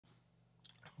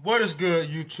What is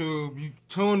good, YouTube? You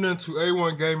tuned into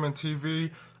A1 Gaming TV.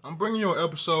 I'm bringing you an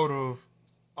episode of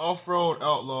Off-Road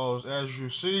Outlaws, as you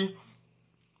see.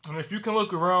 And if you can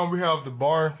look around, we have the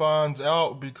barn finds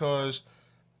out because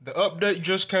the update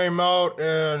just came out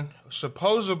and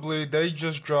supposedly they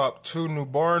just dropped 2 new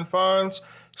barn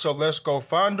finds. So let's go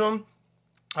find them.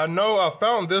 I know I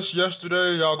found this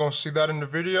yesterday. Y'all gonna see that in the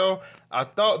video. I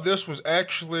thought this was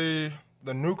actually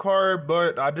the new car,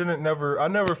 but I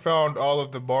never found all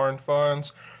of the barn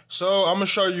finds. So I'm gonna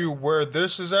show you where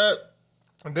this is at,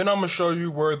 and then I'm gonna show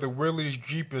you where the Willys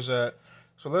Jeep is at.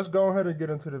 So let's go ahead and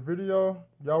get into the video.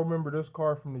 Y'all remember this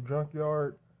car from the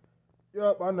junkyard?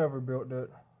 Yep, I never built that.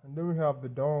 And then we have the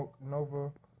Donk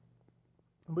Nova.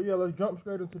 But yeah, let's jump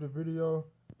straight into the video.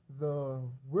 The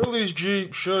Willys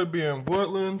Jeep should be in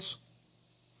Woodlands.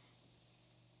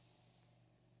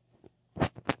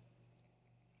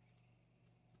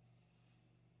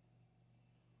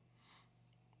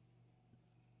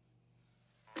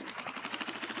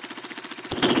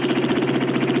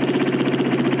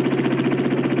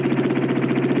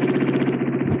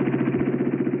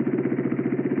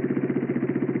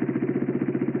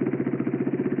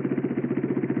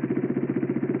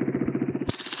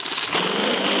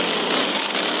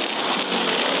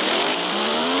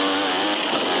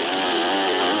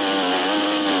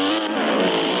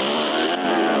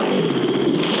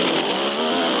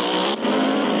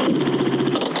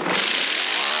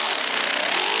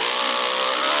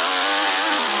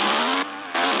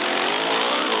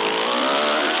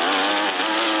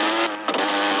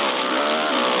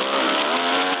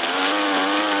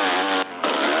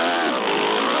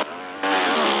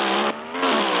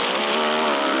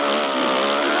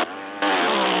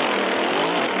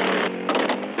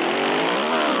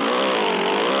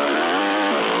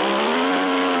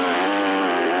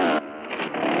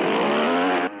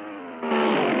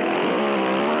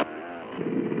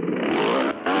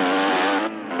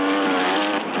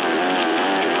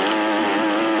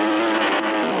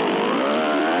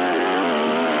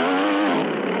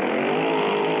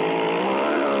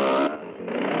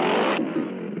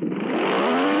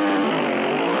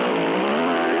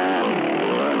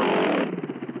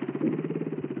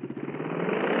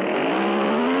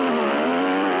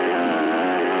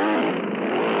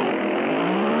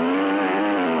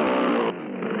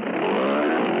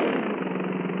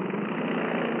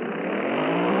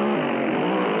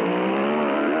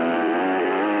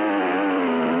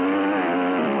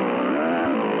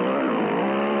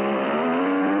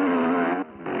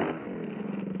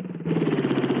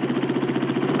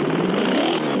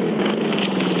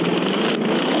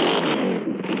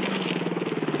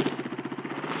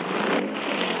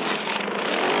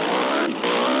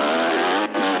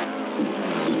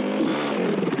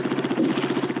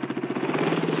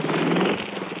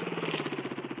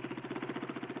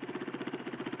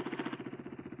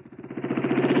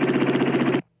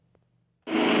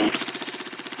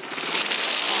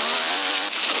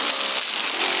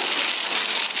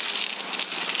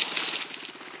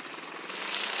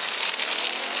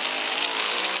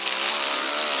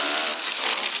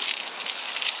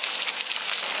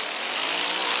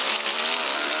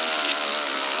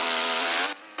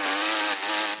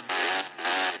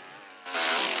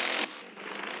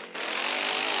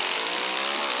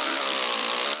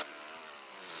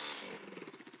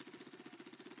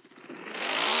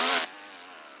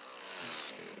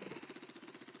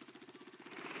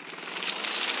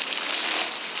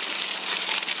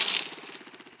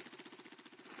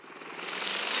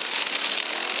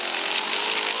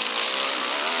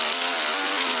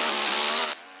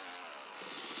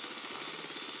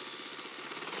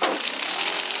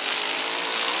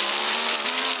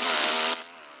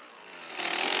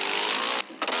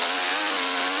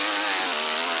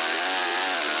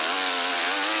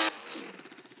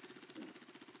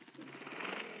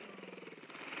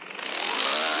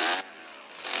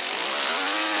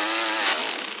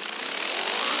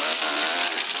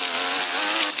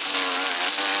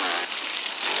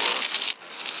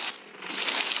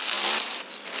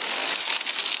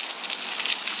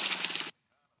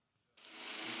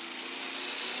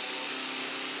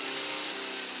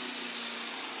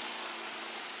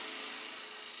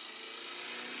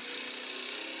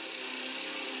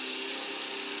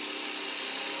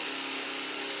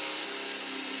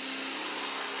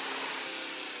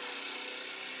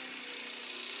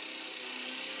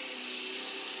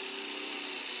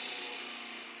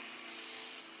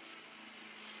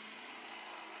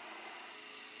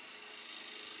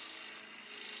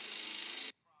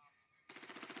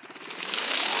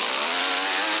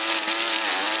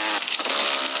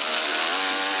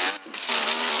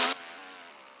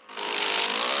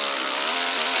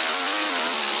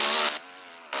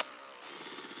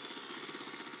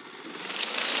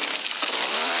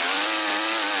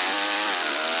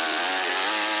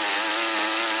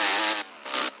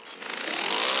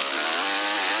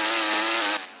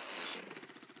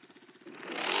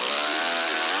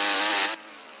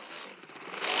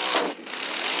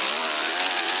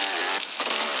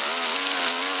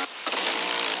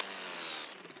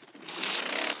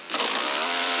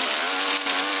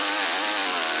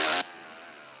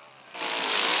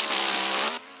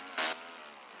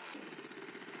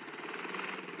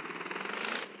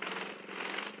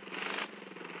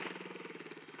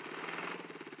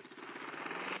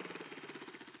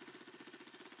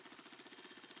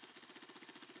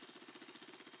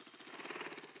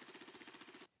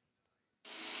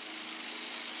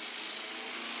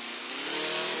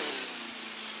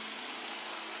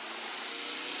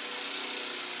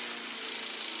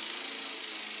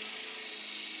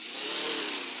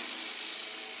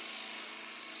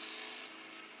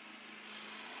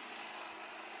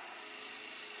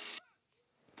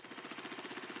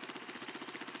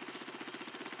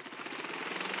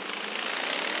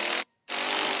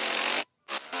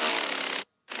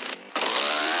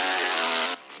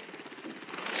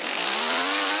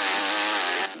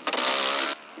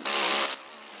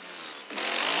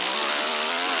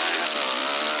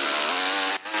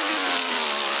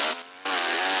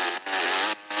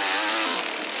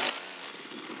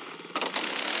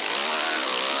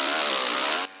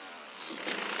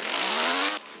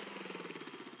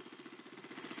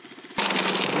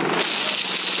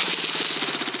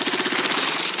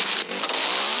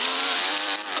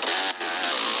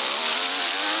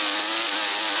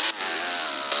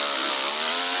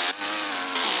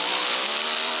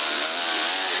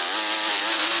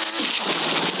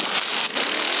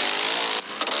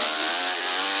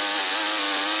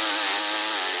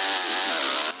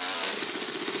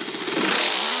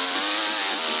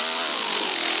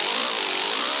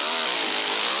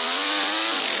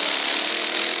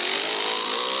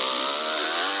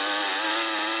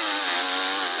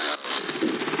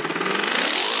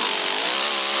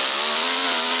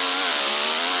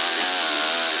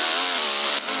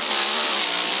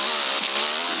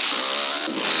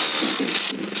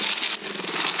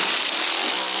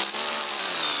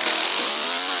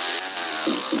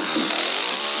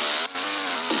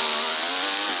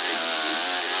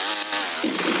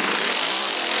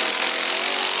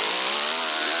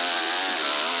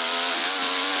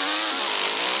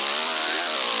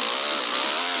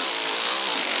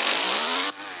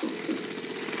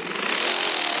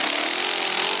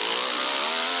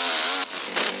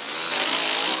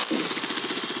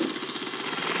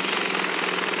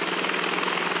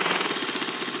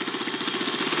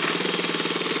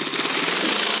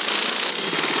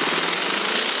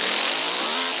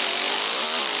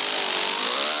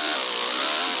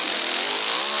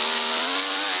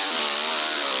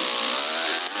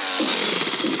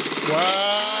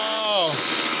 Wow.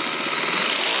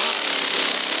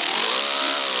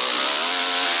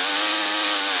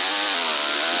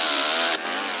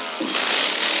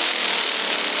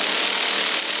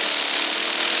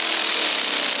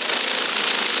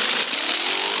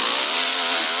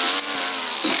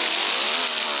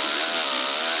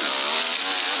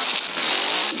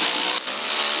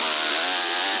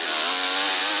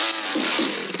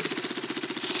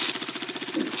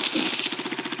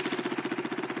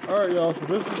 Alright, y'all, so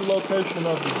this is the location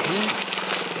of the Jeep.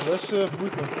 And let's see if we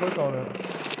can click on it.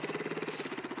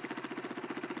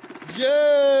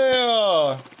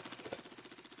 Yeah!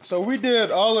 So we did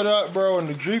all of that, bro, and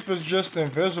the Jeep is just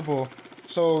invisible.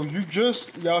 So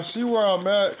y'all see where I'm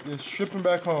at? It's shipping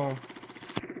back home.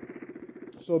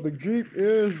 So the Jeep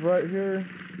is right here.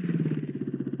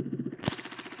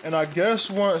 And I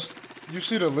guess once you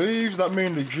see the leaves, that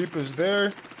means the Jeep is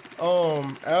there.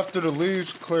 After the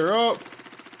leaves clear up,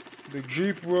 the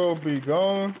Jeep will be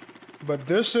gone. But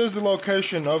this is the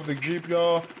location of the Jeep,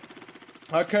 y'all.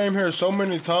 I came here so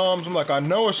many times. I'm like, I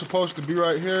know it's supposed to be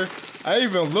right here. I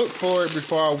even looked for it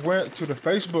before I went to the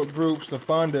Facebook groups to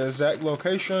find the exact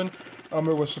location. It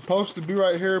was supposed to be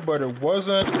right here, but it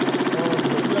wasn't. But yeah,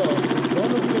 it's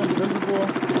gonna be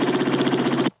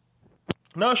invisible.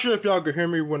 Not sure if y'all could hear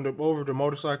me over the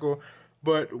motorcycle,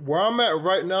 but where I'm at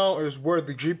right now is where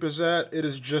the Jeep is at. It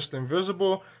is just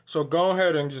invisible. So go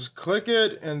ahead and just click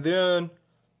it, and then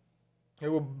it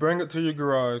will bring it to your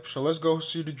garage. So let's go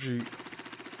see the Jeep.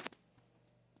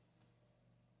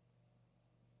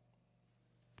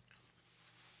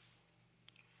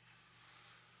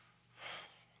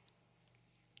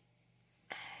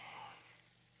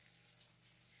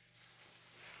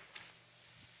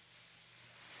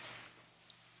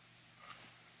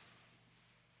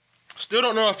 Still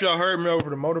don't know if y'all heard me over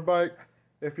the motorbike.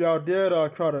 If y'all did, I'll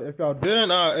try to. If y'all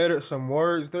didn't, I'll edit some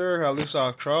words there. At least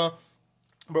I'll try.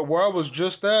 But where I was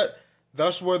just at,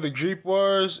 that's where the Jeep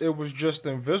was. It was just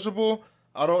invisible.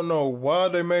 I don't know why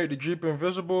they made the Jeep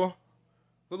invisible.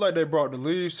 Look like they brought the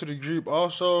leaves to the Jeep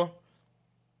also.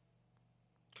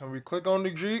 Can we click on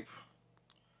the Jeep?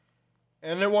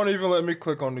 And it won't even let me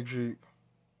click on the Jeep.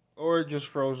 Or it just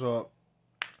froze up.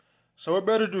 So it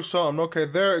better do something. Okay,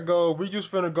 there it go. We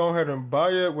just finna go ahead and buy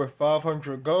it with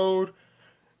 500 gold.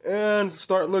 And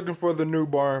start looking for the new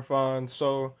barn finds.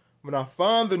 So when I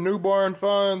find the new barn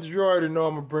finds, you already know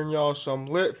I'm gonna bring y'all some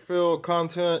lit filled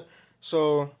content.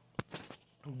 So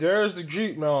there's the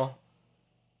Jeep now.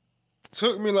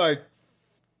 Took me like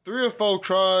 3 or 4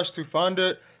 tries to find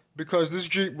it because this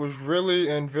Jeep was really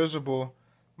invisible.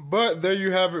 But there you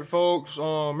have it, folks.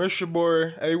 It's your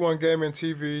boy A1 Gaming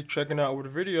TV checking out with a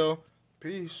video.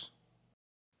 Peace.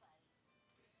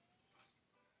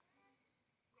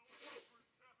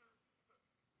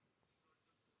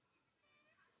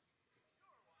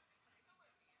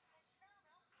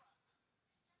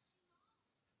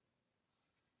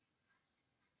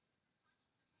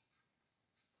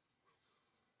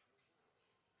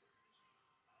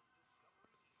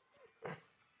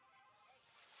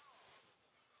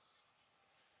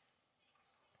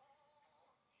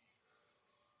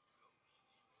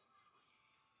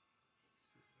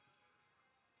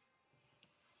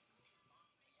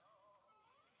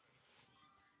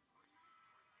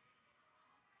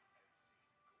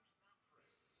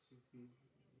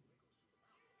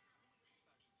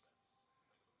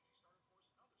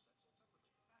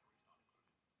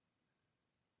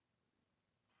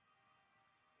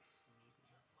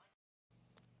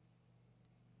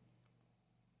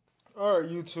 Alright,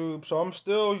 YouTube, so I'm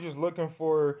still just looking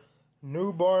for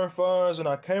new barn finds, and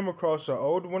I came across an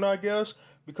old one, I guess,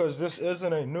 because this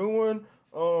isn't a new one.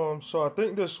 So I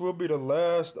think this will be the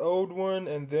last old one,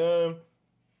 and then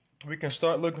we can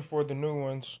start looking for the new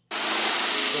ones. So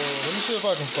let me see if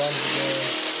I can find it again.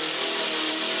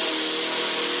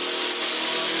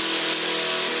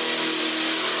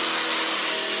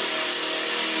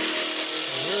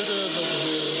 Here it is over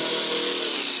here.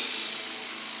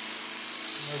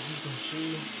 As you can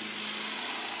see.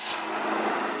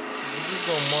 just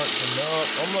gonna mark the map.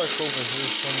 I'm like over here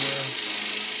somewhere.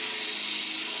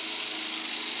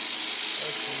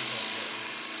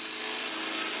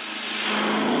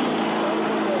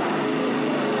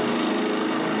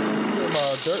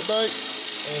 My dirt bike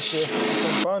and see if we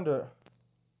can find it.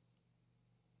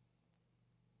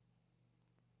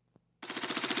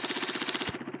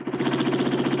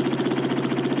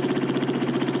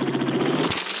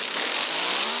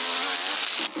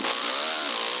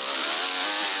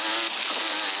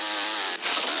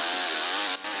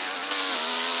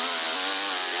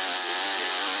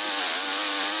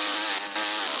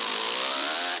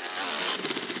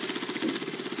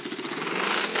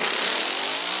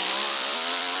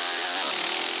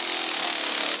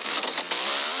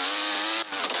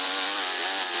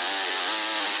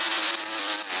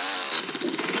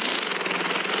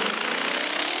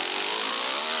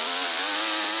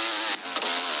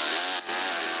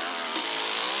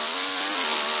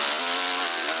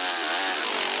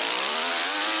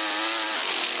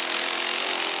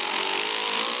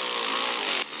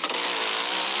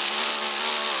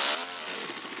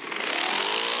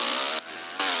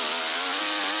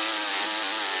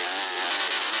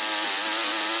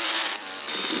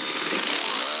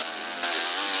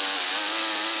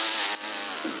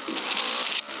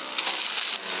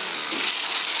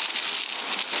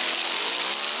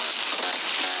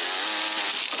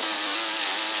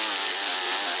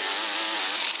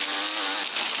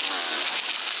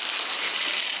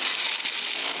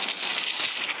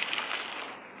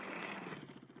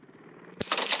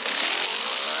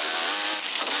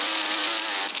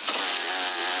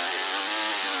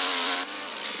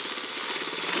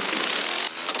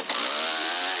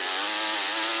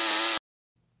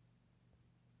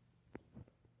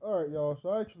 Alright, y'all, so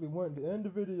I actually went to end the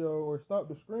video or stop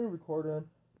the screen recording,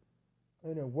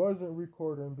 and it wasn't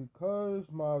recording because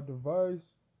my device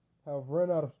have run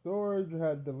out of storage. I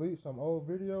had to delete some old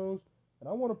videos, and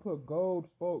I want to put gold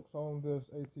spokes on this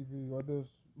ATV or this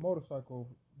motorcycle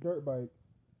dirt bike.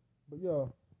 But yeah,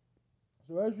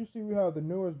 so as you see, we have the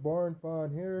newest barn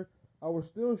find here. I will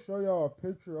still show y'all a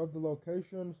picture of the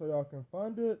location so y'all can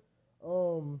find it.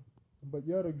 But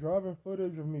yeah, the driving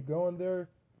footage of me going there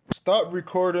stopped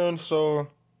recording, so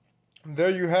there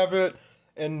you have it.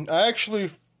 And I actually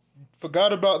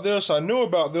forgot about this. I knew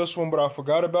about this one, but I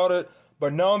forgot about it.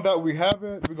 But now that we have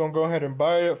it, we're gonna go ahead and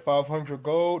buy it. 500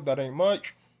 gold, that ain't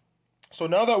much. So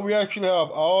now that we actually have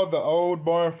all the old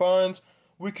barn finds,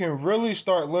 we can really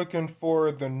start looking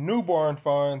for the new barn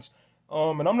finds.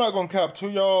 And I'm not gonna cap to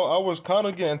y'all, I was kind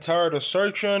of getting tired of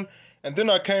searching, and then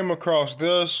I came across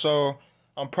this, so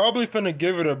I'm probably finna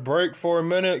give it a break for a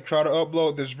minute, try to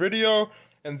upload this video,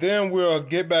 and then we'll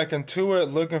get back into it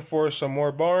looking for some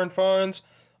more barn finds.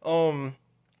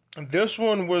 This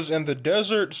one was in the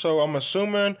desert, so I'm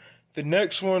assuming the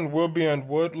next one will be in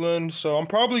woodland. So I'm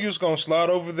probably just gonna slide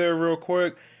over there real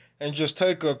quick and just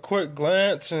take a quick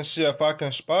glance and see if I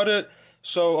can spot it.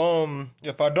 So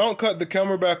if I don't cut the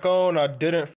camera back on, I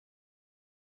didn't